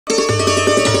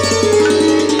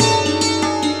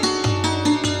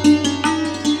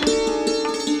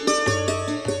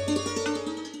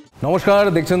নমস্কার,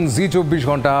 দেখছেন জি 24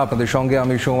 ঘন্টা। আপনাদের সঙ্গে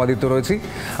আমি সৌমাদিত্য রয়েছি।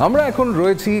 আমরা এখন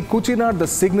রয়েছি কুচিনার দ্য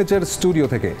সিগনেচার স্টুডিও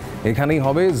থেকে। এখানেই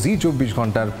হবে জি 24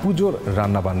 ঘন্টার পুজোর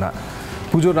রান্নাবান্না।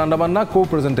 পুজোর রান্নাবান্না কো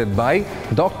presented by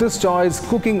doctors choice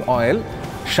cooking oil.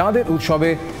 স্বাদের উৎসবে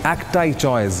একটাই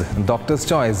choice, doctors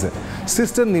choice.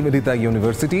 Sister Nivedita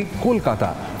university, Kolkata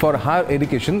for higher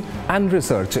education and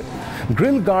research.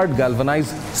 Grill guard galvanise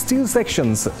still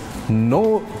sections, no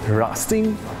lasting,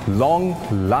 long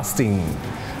lasting.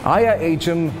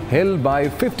 IIHM held by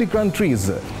 50 countries.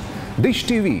 Dish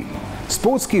TV,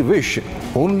 sports ki wish,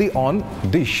 only on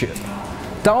Dish.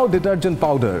 Tao detergent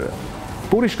powder,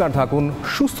 purishkar thakun,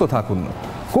 shusto thakun.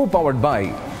 Co-powered by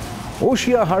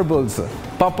Oshia Herbals,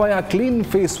 Papaya Clean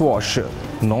Face Wash,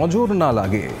 Nojor na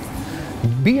lage.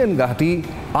 BN Ghati,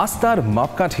 Astar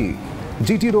Mapkathi,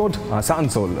 GT Road,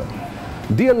 Asansol.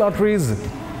 Dear Lotteries,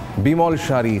 Bimol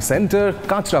Shari Center,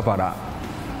 Kachrapada.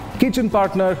 Kitchen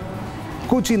partner,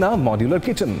 Kutchina modular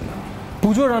kitchen.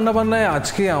 পুজোর রান্নাবান্নায়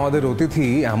আজকে আমাদের অতিথি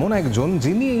এমন একজন,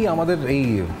 যিনি আমাদের এই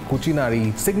কুচিনার এই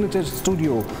সিগনেচার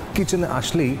স্টুডিও কিচেনে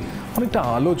আসলেই অনেকটা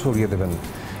আলো ছড়িয়ে দেবেন।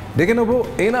 ডেকে নেবো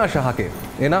এনা সাহাকে।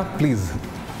 এনা, please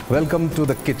welcome to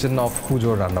the kitchen of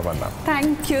পুজোর রান্নাবান্না।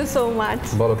 Thank you so much.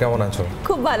 বলো, কেমন আছো?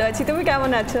 খুব ভালো আছি, তুমি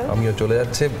কেমন আছো? আমিও চলে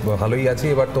যাচ্ছে, ভালোই আছি।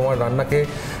 এবার তোমার রান্নাকে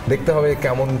দেখতে হবে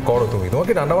কেমন করো তুমি। তোমার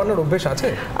কি রান্নাবান্নার অভ্যেস আছে?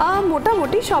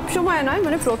 মোটামুটি সব সময় নয়,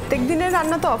 মানে প্রত্যেক দিনের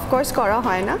রান্না তো অফকোর্স করা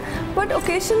হয় না, বাট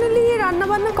ওকেশনালি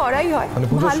রান্নাবান্না করাই হয়।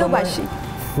 ভালোবাসি।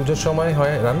 পুজোর সময়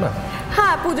হয় রান্না?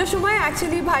 হ্যাঁ, পুজোর সময়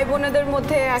অ্যাকচুয়ালি ভাই বোনেদের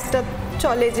মধ্যে একটা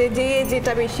চলে যে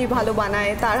যেটা বেশি ভালো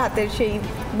বানায় তার হাতের সেই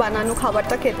বানানো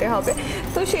খাবারটা খেতে হবে।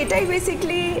 তো সেটাই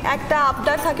বেসিকলি একটা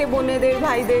আবদার থাকে বোনেদের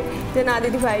ভাইদের, যে না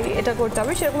দিদি ভাই এটা করতে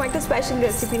হবে। সেরকম একটা স্পেশাল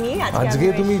রেসিপি নিয়ে আজকে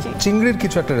তুমি চিংড়ির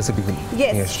কিছু একটা রেসিপি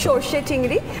ইয়েস, সর্ষে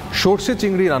চিংড়ি। সর্ষে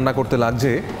চিংড়ি রান্না করতে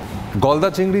লাগছে গলদা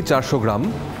চিংড়ি 400 গ্রাম,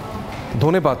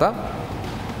 ধনেপাতা,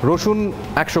 রসুন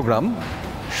 100 গ্রাম,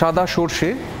 সাদা সর্ষে,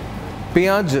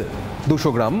 পেঁয়াজ 200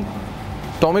 গ্রাম,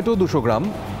 টমেটো 200 গ্রাম,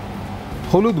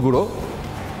 হলুদ গুঁড়ো,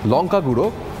 লঙ্কা গুঁড়ো,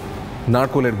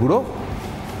 নারকেলের গুঁড়ো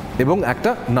এবং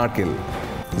একটা নারকেল।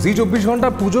 জি 24 ঘন্টা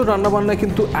পুজোর রান্নাবান্নায়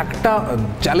কিন্তু একটা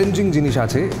চ্যালেঞ্জিং জিনিস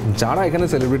আছে। যারা এখানে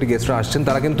সেলিব্রিটি গেস্টরা আসছেন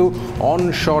তারা কিন্তু অন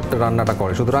শট রান্নাটা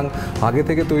করে, সুতরাং আগে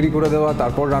থেকে তৈরি করে দেওয়া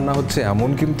তারপর রান্না হচ্ছে এমন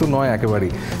কিন্তু নয়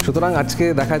একেবারেই। সুতরাং আজকে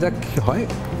দেখা যাক কি হয়।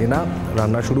 এনা,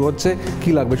 রান্না শুরু হচ্ছে, কি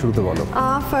লাগবে শুরুতে বলো।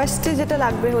 ফার্স্টে যেটা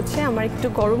লাগবে হচ্ছে আমার একটু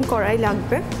গরম কড়াই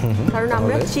লাগবে, কারণ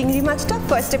আমরা চিংড়ি মাছটা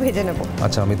ফার্স্টে ভেজে নেব।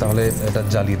 আচ্ছা, আমি তাহলে এটা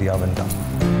জ্বালিয়ে দিই ওভেনটা।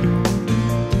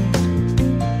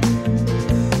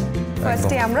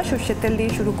 ফার্স্টে আমরা সরষের তেল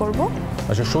দিয়ে শুরু করব।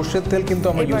 আচ্ছা, সরষের তেল কিন্তু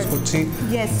আমরা ইউজ করছি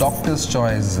ডক্টরস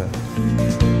চয়েস।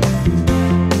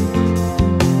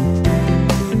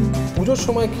 পুজোর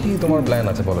সময় কি তোমার প্ল্যান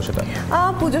আছে বলো সেটা?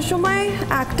 পুজোর সময়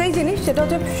একটাই জিনিস, সেটা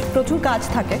হচ্ছে প্রচুর কাজ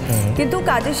থাকে, কিন্তু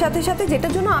কাজের সাথে সাথে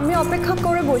যেটার জন্য আমি অপেক্ষা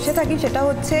করে বসে থাকি সেটা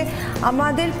হচ্ছে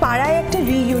আমাদের পাড়ায় একটা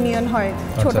রিইউনিয়ন হয়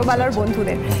ছোটবেলার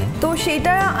বন্ধুদের। তো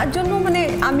সেইটার জন্য মানে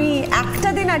আমি একটা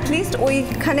দিন অ্যাটলিস্ট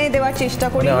ওইখানে দেওয়ার চেষ্টা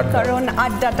করি, কারণ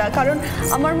আড্ডাটা, কারণ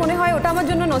আমার মনে হয় ওটা আমার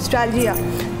জন্য নস্টালজিয়া।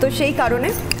 তো সেই কারণে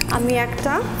আমি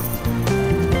একটা,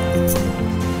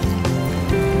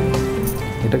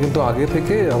 এটা কিন্তু আগে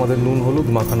থেকে আমাদের নুন হলুদ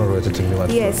মাখানো রয়েছে চিংড়ি মাছ।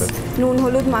 ইয়েস, নুন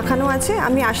হলুদ মাখানো আছে।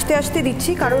 আমি আস্তে আস্তে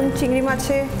দিচ্ছি, কারণ চিংড়ি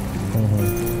মাছে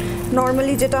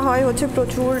নর্মালি যেটা হয় হচ্ছে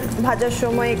প্রচুর ভাজার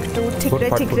সময় একটু ঠিকরে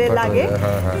ঠিকরে লাগে।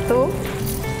 তো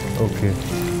ওকে,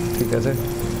 ঠিক আছে,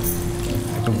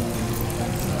 একটু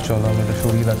চলো আমি এটা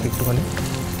সরিয়ে রাখি একটুখানি।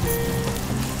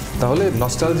 তাহলে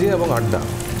নস্টালজিয়া এবং আড্ডা,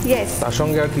 ইয়েস, তার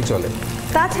সঙ্গে আর কি চলে?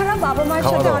 তাছাড়া বাবা মায়ের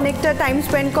সাথে অনেকটা টাইম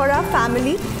স্পেন্ড করা,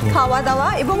 ফ্যামিলি, খাওয়া দাওয়া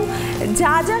এবং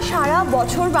যা যা সারা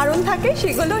বছর বারণ থাকে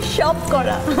সেগুলো সব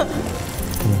করা।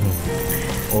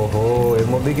 ওহো, এর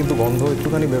মধ্যেই কিন্তু গন্ধ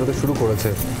একটুখানি বেরোতে শুরু করেছে।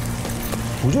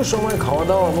 পুজোর সময় খাওয়া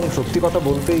দাওয়া এবং সত্যি কথা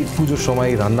বলতেই পুজোর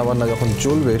সময় রান্নাবান্না যখন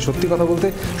চলবে, সত্যি কথা বলতে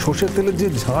সর্ষের তেলের যে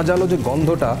ঝাঁঝালো যে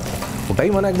গন্ধটা, ওটাই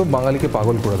মানে একদম বাঙালিকে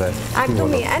পাগল করে দেয়।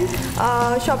 একদমই। অ্যান্ড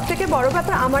সব থেকে বড়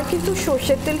কথা, আমার কিন্তু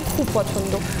সর্ষের তেল খুব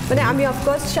পছন্দ। মানে আমি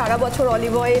অফকোর্স সারা বছর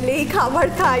অলিভ অয়েলেই খাবার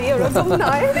খাই, ওরকম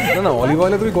নয়। না, অলিভ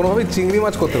অয়েলে তুমি কোনোভাবেই চিংড়ি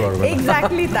মাছ করতে পারবে না।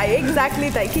 এক্স্যাক্টলি তাই, এক্স্যাক্টলি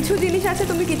তাই। কিছু জিনিস আছে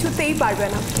তুমি কিছুতেই পারবে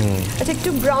না। আচ্ছা, একটু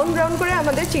ব্রাউন ব্রাউন করে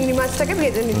আমাদের চিংড়ি মাছটাকে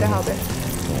ভেজে নিতে হবে।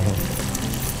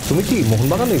 তুমি কি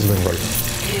মোহনবাগান ইস্ট বেঙ্গল?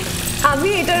 আমি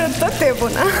এটার উত্তর দেবো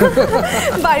না,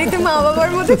 বাড়িতে মা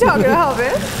বাবার মধ্যে ঝগড়া হবে।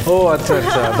 ও আচ্ছা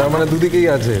আচ্ছা, তার মানে দুদিকেই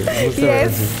আছে, বুঝতে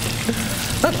পেরেছি।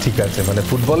 ঠিক আছে, মানে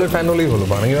ফুটবলের ফ্যান হলেই হলো,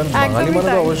 বাঙালি মানে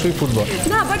তো অবশ্যই ফুটবল।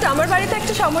 না, বাট আমার বাড়িতে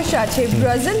একটা সমস্যা আছে,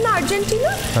 ব্রাজিল না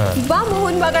আর্জেন্টিনা বা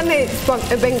মোহনবাগান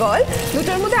বেঙ্গল,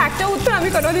 দুটোর মধ্যে একটা উত্তর আমি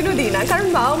কোনোদিনও দিই না, কারণ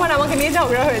বাবা মার আমাকে নিয়ে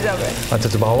ঝগড়া হয়ে যাবে। আচ্ছা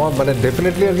আচ্ছা, বাবা মা মানে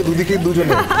ডেফিনেটলি আর কি দুদিকেই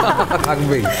দুজনে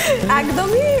থাকবেই।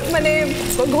 একদমই মানে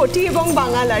ঘটি এবং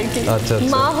বাঙাল আর কি।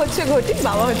 মা হচ্ছে ঘটি,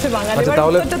 বাবা হচ্ছে বাঙাল। আচ্ছা,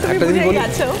 তাহলে একটা জিনিস বলি,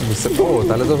 ও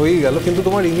তাহলে তো হয়েই গেল, কিন্তু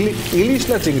তোমার ইলিশ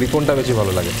না চিংড়ি কোনটা বেশি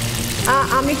ভালো লাগে?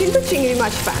 আমি কিন্তু চিংড়ি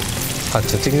মাছ ফ্যান।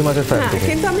 আচ্ছা, চিংড়ি মাছের ফ্যান তুমি?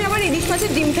 কিন্তু আমি আবার ইলিশ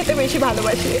মাছের ডিম খেতে বেশি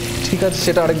ভালোবাসি। ঠিক আছে,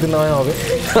 সেটা আরেকদিন না হয় হবে।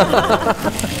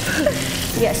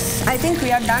 Yes, I think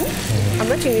we are ডান।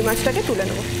 আমরা চিংড়ি মাছটাকে তুলে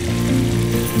নেব।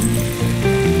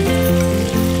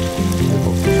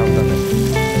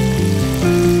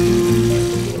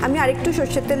 আমি আরেকটু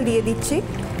সর্ষের তেল দিয়ে দিচ্ছি,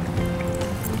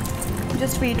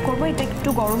 জাস্ট ওয়েট করবো এটা একটু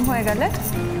গরম হয়ে গেলে,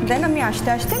 দেন আমি আস্তে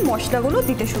আস্তে মশলাগুলো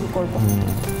দিতে শুরু করব।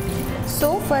 সো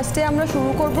ফার্স্টে আমরা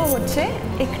শুরু করব হচ্ছে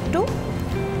একটু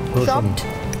চপড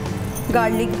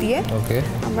গার্লিক দিয়ে। ওকে,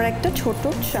 আমার একটা ছোট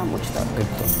চামচ দরকার।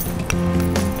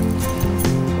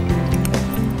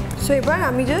 সো এবার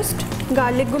আমি জাস্ট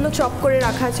গার্লিকগুলো চপ করে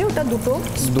রাখা আছে, ওটা 2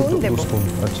 স্পুন দেব।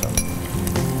 আচ্ছা,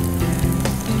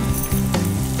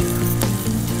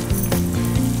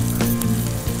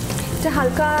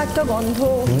 হালকা একটা গন্ধ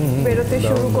বেরোতে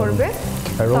শুরু করবে,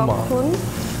 তখন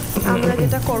আমরা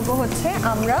যেটা করব হচ্ছে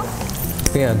আমরা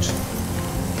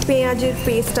পেঁয়াজের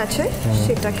পেস্ট আছে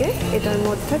সেটাকে এটার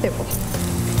মধ্যে দেব,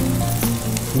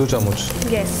 2 চামচ।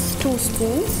 Yes, 2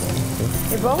 spoon.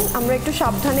 এবং আমরা একটু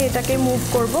সাবধানে এটাকে মুভ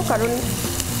করব, কারণ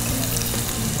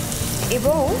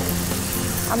এবং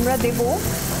আমরা দেব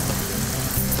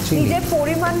নিজের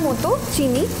পরিমাণ মতো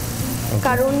চিনি,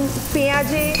 কারণ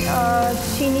পেঁয়াজে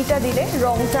চিনিটা দিলে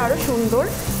রংটা আরো সুন্দর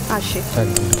আসে।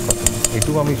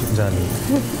 এটুকু আমি জানি।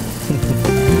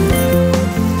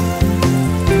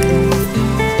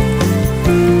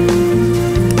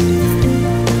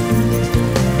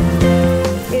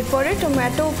 এরপরে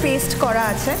টমেটো পেস্ট করা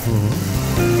আছে,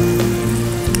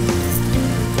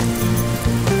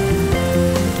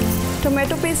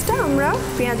 টমেটো পেস্টটা আমরা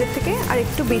পেঁয়াজের থেকে আর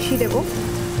একটু বেশি দেব,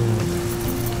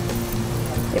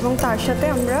 এবং তার সাথে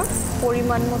আমরা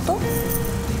পরিমাণ মতো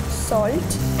সল্ট,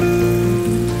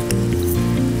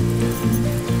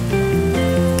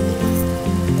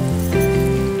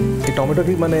 টমেটো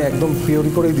কি মানে একদম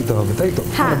পিওরি করেই দিতে হবে, তাই তো?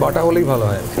 মানে বাটা হলেই ভালো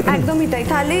হয়। একদমই তাই,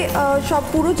 তাহলে সব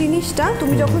পুরো জিনিসটা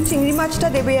তুমি যখন চিংড়ি মাছটা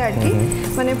দেবে আর কি,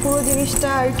 মানে পুরো জিনিসটা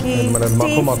আর কি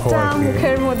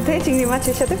মুখের মধ্যে চিংড়ি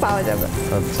মাছের সাথে পাওয়া যাবে।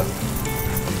 আচ্ছা,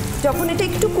 যখন এটা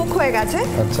একটু কুক হয়ে গেছে,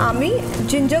 আমি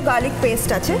জিঞ্জার গার্লিক পেস্ট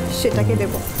আছে সেটাকে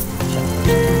দেব।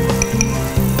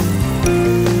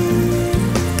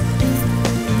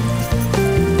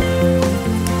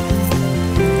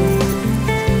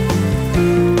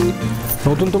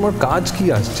 নতুন তোমার কাজ কি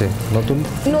আসছে?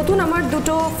 নতুন আমার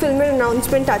 2টো ফিল্মের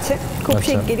অ্যানাউন্সমেন্ট আছে খুব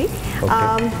শিগগিরই,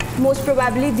 মোস্ট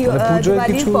প্রবাবলি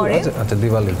দিওয়ালির পরে। আচ্ছা,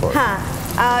 দিওয়ালির পরে, হ্যাঁ,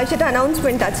 সেটা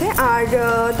অ্যানাউন্সমেন্ট আছে। আর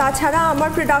তাছাড়া আমার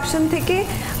প্রোডাকশন থেকে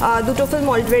 2টো ফিল্ম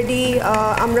অলরেডি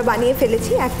আমরা বানিয়ে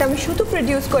ফেলেছি। একটা আমি শুধু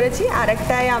প্রডিউস করেছি, আর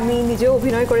একটায় আমি নিজেও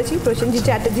অভিনয় করেছি। প্রসেনজিৎ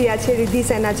চ্যাটার্জি আছে, রিদ্ধি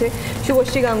সেন আছে,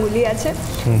 শুভশ্রী গাঙ্গুলি আছে।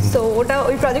 সো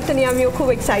ওই প্রজেক্টটা নিয়ে আমিও খুব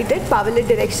এক্সাইটেড, পাভেলের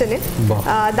ডিরেকশনে,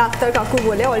 ডাক্তার কাকু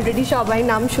বলে। অলরেডি সবাই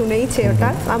নাম শুনেইছে ওটা,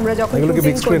 আমরা যখন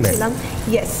শুটিং করছিলাম।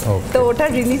 ইয়েস, তো ওটা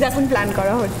রিলিজ এখন প্ল্যান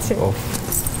করা হচ্ছে।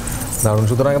 দারুণ।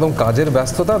 সুতরাং একদম কাজের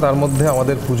ব্যস্ততা, তার মধ্যে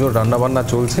আমাদের পুজোর রান্নাবান্না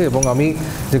চলছে, এবং আমি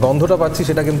যে গন্ধটা পাচ্ছি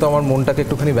সেটা কিন্তু আমার মনটাকে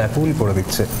একটুখানি ব্যাকুল করে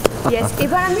দিচ্ছে।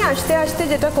 এবার আমি আস্তে আস্তে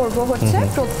যেটা করব হচ্ছে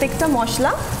প্রত্যেকটা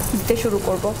মশলা দিতে শুরু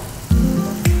করব।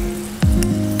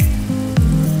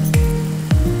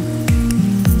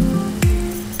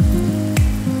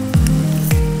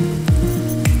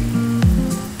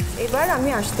 এবার আমি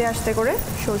আস্তে আস্তে করে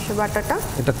সরষে বাটাটা,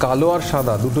 এটা কালো আর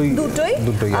সাদা দুটোই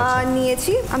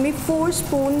নিয়েছি। আমি 4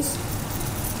 স্পুন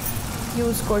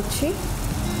ইউজ করছি।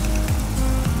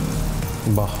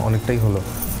 বাহ, অনেকটাই হলো।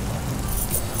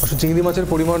 আসলে চিংড়ি মাছের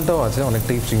পরিমাণটাও আছে,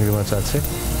 অনেকটাই চিংড়ি মাছ আছে।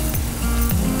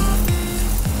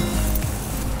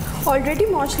 অলরেডি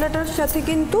মশলাটার সাথে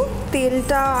কিন্তু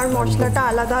তেলটা আর মশলাটা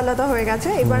আলাদা আলাদা হয়ে গেছে।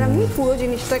 এবার আমি পুরো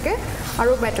জিনিসটাকে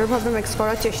আরো বেটারভাবে মিক্স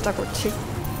করার চেষ্টা করছি।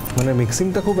 মানে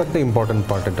মিক্সিংটা খুব একটা ইম্পর্টেন্ট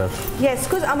পার্ট এটার। ইয়েস,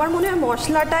 বিকজ আমার মনে হয়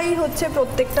মশলাটাই হচ্ছে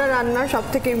প্রত্যেকটা রান্নার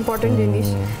সবথেকে ইম্পর্টেন্ট জিনিস,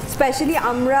 স্পেশালি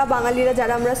আমরা বাঙালিরা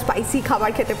যারা আমরা স্পাইসি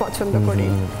খাবার খেতে পছন্দ করি।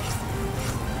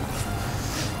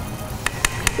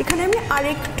 এখানে আমি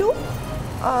আরেকটু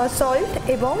সল্ট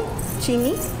এবং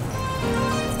চিনি,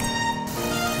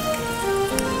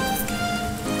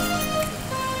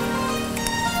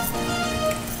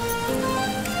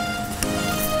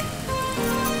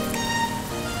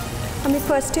 আমি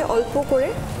ফার্স্টে অল্প করে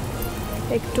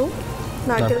একটু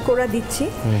নারকেল কোড়া দিচ্ছি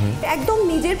একদম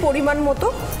নিজের পরিমাণ মতো।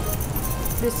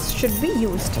 This should be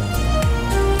used.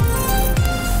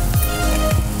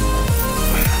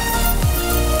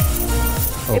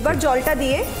 এবার জলটা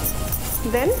দিয়ে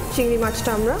দেন চিংড়ি মাছটা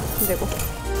আমরা দেব।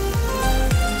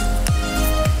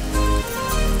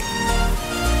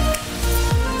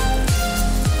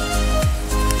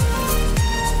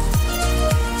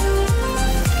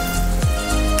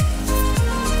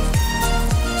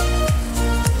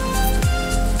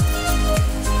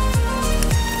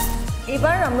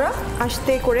 এবার আমরা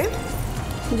আস্তে করে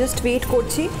জাস্ট ওয়েট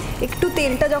করছি, একটু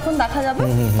তেলটা যখন দেখা যাবে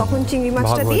তখন চিংড়ি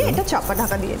মাছটা দিয়ে এটা চাপা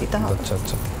ঢাকা দিয়ে দিতে হবে। আচ্ছা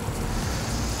আচ্ছা।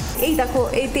 এই দেখো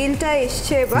এই তেলটা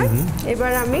এসছে এবার।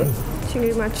 এবার আমি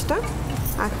চিংড়ি মাছটা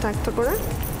একটা একটা করে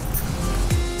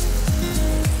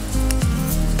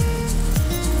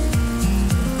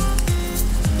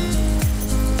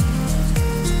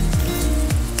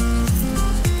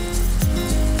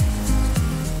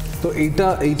তো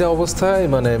এইটা অবস্থায়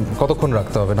মানে কতক্ষণ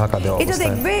রাখতে হবে ঢাকা দেওয়া এটা অবস্থায়?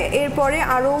 দেখবে এরপরে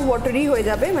আরো ওয়াটারি হয়ে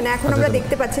যাবে, মানে এখন আমরা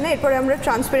দেখতে পাচ্ছি না, এরপরে আমরা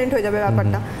ট্রান্সপারেন্ট হয়ে যাবে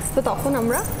ব্যাপারটা, তো তখন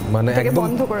আমরা মানে এটাকে একদম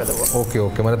বন্ধ করে দেবো। ওকে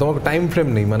ওকে, মানে তোমার টাইম ফ্রেম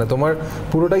নেই, মানে তোমার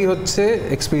পুরোটাই হচ্ছে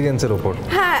এক্সপেরিয়েন্সের উপর।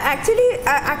 হ্যাঁ অ্যাকচুয়ালি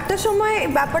একটা সময়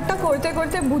ব্যাপারটা করতে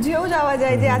করতে বুঝেও যাওয়া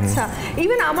যায় যে আচ্ছা,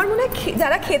 ইভেন আমার মনে হয়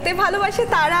যারা খেতে ভালোবাসে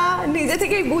তারা নিজে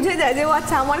থেকেই বুঝে যায় যে ও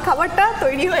আচ্ছা আমার খাবারটা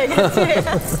তৈরি হয়ে গেছে।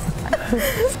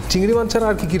 চিংড়ি মাছ ছাড়া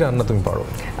আর কি কি রান্না তুমি পারো?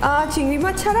 চিংড়ি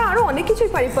মাছ ছাড়া আরো অনেক কিছুই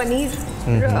পারি, পনির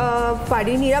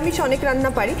পারি, নিরামিষ অনেক রান্না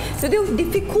পারি, যদিও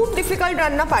খুব ডিফিকাল্ট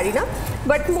রান্না পারি না,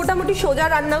 বাট মোটামুটি সোজা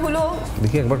রান্নাগুলো।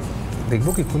 দেখি একবার দেখবো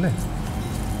কি খুলে।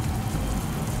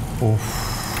 উফ,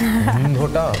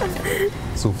 গন্ধটা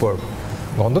সুপার,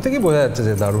 গন্ধ থেকে বোঝা যাচ্ছে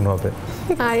যে দারুণ হবে।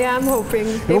 I am hoping.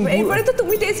 এবারে তো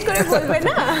তুমি টেস্ট করে বলবে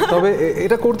না? তবে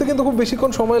এটা করতে কিন্তু খুব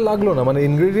বেশিক্ষণ সময় লাগলো না, মানে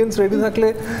ইনগ্রেডিয়েন্টস রেডি থাকলে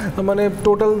মানে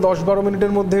টোটাল 10-12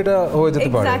 মিনিটের মধ্যে এটা হয়ে যেতে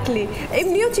পারে। এক্স্যাক্টলি।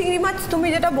 এমনিও চিংড়ি মাছ তুমি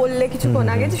যেটা বললে কিছুক্ষণ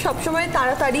আগে যে সবসময়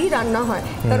তাড়াতাড়ি রান্না হয়,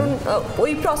 কারণ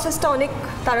ওই প্রসেসটা অনেক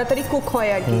তাড়াতাড়ি কুক হয়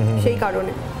আর কি, সেই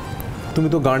কারণে। তুমি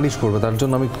তো গার্নিশ করবে, তার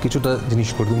জন্য আমি কিছুটা জিনিস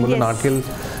করি। তুমি বলে নারকেল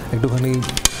একটুখানি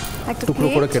টুকরো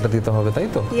করে কেটে দিতে হবে, তাই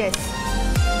তো? ইয়েস।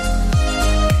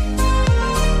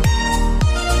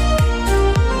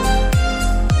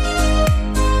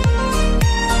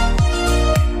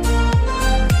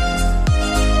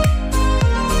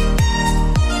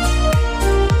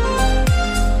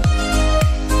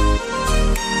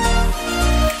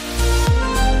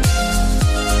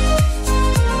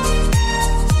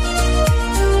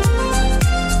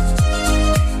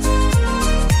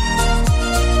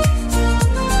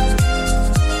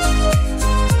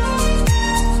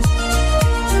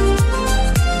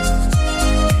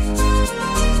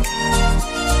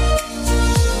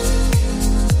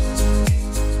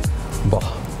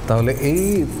 তাহলে এই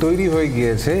তৈরি হয়ে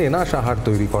গিয়েছে এনা সাহার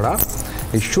তৈরি করা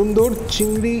এই সুন্দর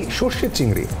চিংড়ি, সর্ষের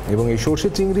চিংড়ি। এবং এই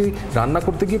সর্ষের চিংড়ি রান্না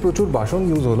করতে গিয়ে প্রচুর বাসন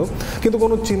ইউজ হলো, কিন্তু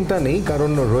কোনো চিন্তা নেই,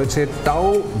 কারণ রয়েছে টাও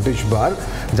ডিশ বার,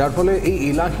 যার ফলে এই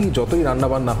এলাহি যতই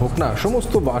রান্নাবান্না হোক না,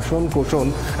 সমস্ত বাসন কোসন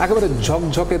একেবারে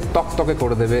ঝকঝকে তকতকে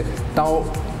করে দেবে টাও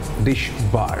ডিশ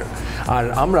বার। আর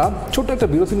আমরা ছোট্ট একটা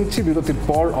বিরতি নিচ্ছি, বিরতির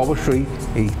পর অবশ্যই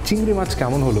এই চিংড়ি মাছ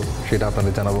কেমন হলো সেটা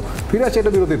আপনাদের জানাবো। ফিরে আসছে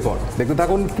এটা বিরতির পর, দেখতে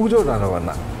থাকুন পুজোর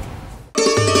রান্নাবান্না।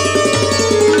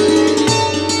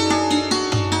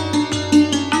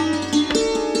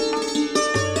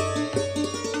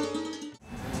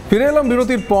 ফিরে এলাম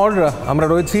বিরতির পর। আমরা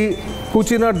রয়েছি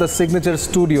কুচিনার দ্য সিগনেচার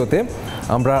স্টুডিওতে।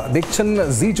 আমরা দেখছেন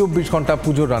জি24 ঘন্টা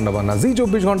পুজোর রান্নাবান্না।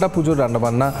 জি24 ঘন্টা পুজোর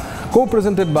রান্নাবান্না কো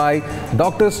presented by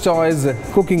doctors choice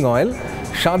cooking oil.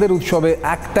 স্বাদের উৎসবে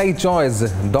একটাই choice,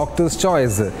 doctors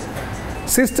choice.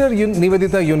 Sister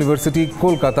Nivedita university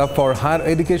Kolkata for higher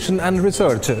education and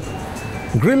research.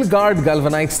 Grill guard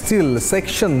galvanized steel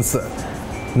sections,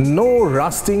 no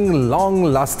rusting, long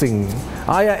lasting.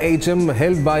 IIHM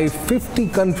held by 50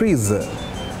 countries.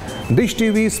 Dish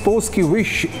TV sports ki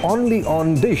wish only on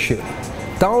dish.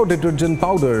 Tao detergent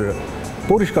powder,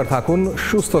 পরিষ্কার থাকুন,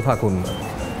 সুস্থ থাকুন।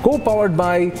 Co-powered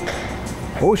by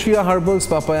Oshia Herbals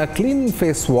Papaya Clean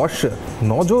Face Wash,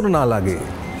 নজর না লাগে।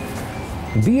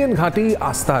 BN ঘাটি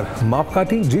আস্তার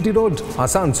মাপকাঠি, GT road,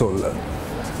 Asansol.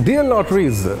 DL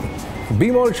লটারিজ,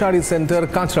 Bimal sari centre,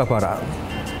 Kanchrapara.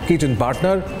 Kitchen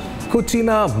partner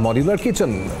Kutchina modular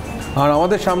kitchen. আর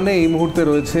আমাদের সামনে এই মুহূর্তে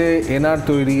রয়েছে এনার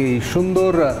তৈরি এই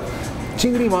সুন্দর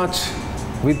চিংড়ি মাছ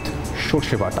উইথ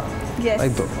সর্ষে বাটা।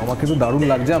 তাই তো, আমার কিন্তু দারুণ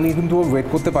লাগছে। আমি কিন্তু ওয়েট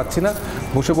করতে পারছি না,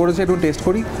 বসে পড়েছে, একটু টেস্ট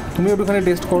করি। তুমি একটুখানি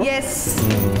টেস্ট করো।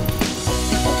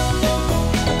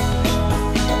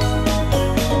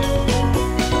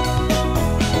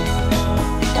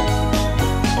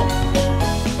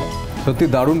 সত্যি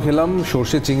দারুণ খেলাম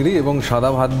সর্ষে চিংড়ি এবং সাদা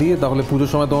ভাত দিয়ে। তাহলে পুজোর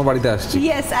সময় তোমার বাড়িতে আসছি।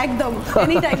 ইয়েস, একদম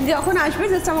এনি টাইম যখন আসবে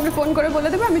জাস্ট আমাকে ফোন করে বলে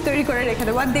দেবে, আমি তৈরি করে রেখে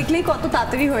দেবো। আর দেখলেই কত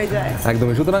তাড়াতাড়ি হয়ে যায়।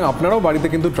 একদমই। সুতরাং আপনারাও বাড়িতে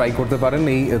কিন্তু ট্রাই করতে পারেন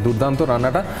এই দুর্দান্ত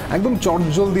রান্নাটা, একদম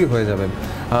চটজলদি হয়ে যাবে।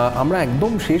 আমরা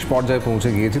একদম শেষ পর্যায়ে পৌঁছে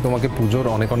গিয়েছি। তোমাকে পুজোর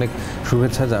অনেক অনেক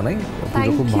শুভেচ্ছা জানাই।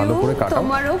 পুজো খুব ভালো করে কাটাও।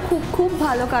 তোমারও খুব খুব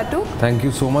ভালো কাটুক। Thank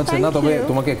you so much. না তবে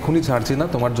তোমাকে এক্ষুনি ছাড়ছি না,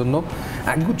 তোমার জন্য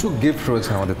একগুচ্ছ গিফট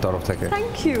রয়েছে আমাদের তরফ থেকে।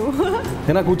 Thank you.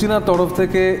 হেনা কুচিনার তরফ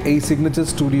থেকে এই সিগনেচার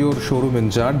স্টুডিওর শোরুম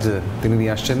ইনচার্জ তিনি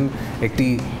নিয়ে আসছেন একটি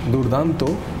দুর্দান্ত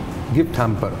গিফট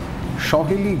হ্যাম্পার।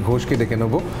 সহেলি ঘোষকে ডেকে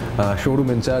নেব, showroom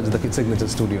in charge the signature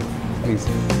studio, please.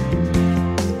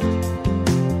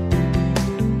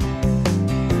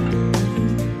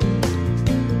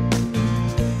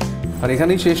 আর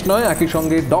এখানেই শেষ নয়, একই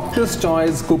সঙ্গে ডক্টরস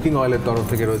চয়েস কুকিং অয়েলের তরফ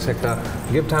থেকে রয়েছে একটা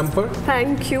gift hamper.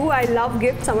 Thank you, I love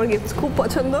gifts, আমার গিফটস খুব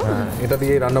পছন্দ। এটা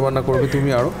দিয়ে রান্নাবান্না করবে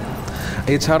তুমি আরও।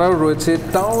 এছাড়াও রয়েছে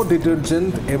টাও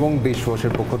ডিটারজেন্ট এবং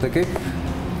ডিশওয়াশের পক্ষ থেকে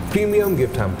premium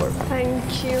gift hamper. Thank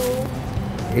you.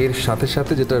 এর সাথে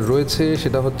সাথে যেটা রয়েছে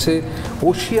সেটা হচ্ছে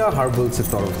ওশিয়া হার্বালসের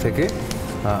তরফ থেকে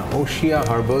Oshea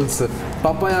herbals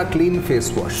papaya clean face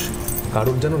wash.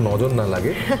 কারোর যেন নজর না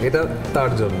লাগে, এটা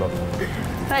তার জন্য।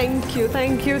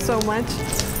 Thank you so much.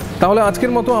 তাহলে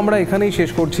আজকের মতো আমরা এখানেই শেষ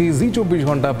করছি জি24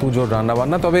 ঘন্টা পুজোর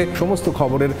রান্নাবান্না। তবে সমস্ত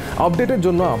খবরের আপডেটের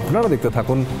জন্য আপনারা দেখতে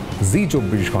থাকুন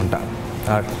জি24 ঘন্টা।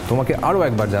 আর তোমাকে আরও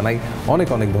একবার জানাই অনেক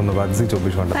অনেক ধন্যবাদ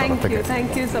জি24 ঘন্টা তরফ থেকে। Thank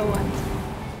you so much.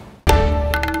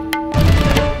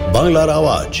 বাংলার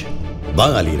আওয়াজ,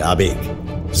 বাঙালির আবেগ,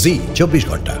 জি24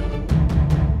 ঘন্টা।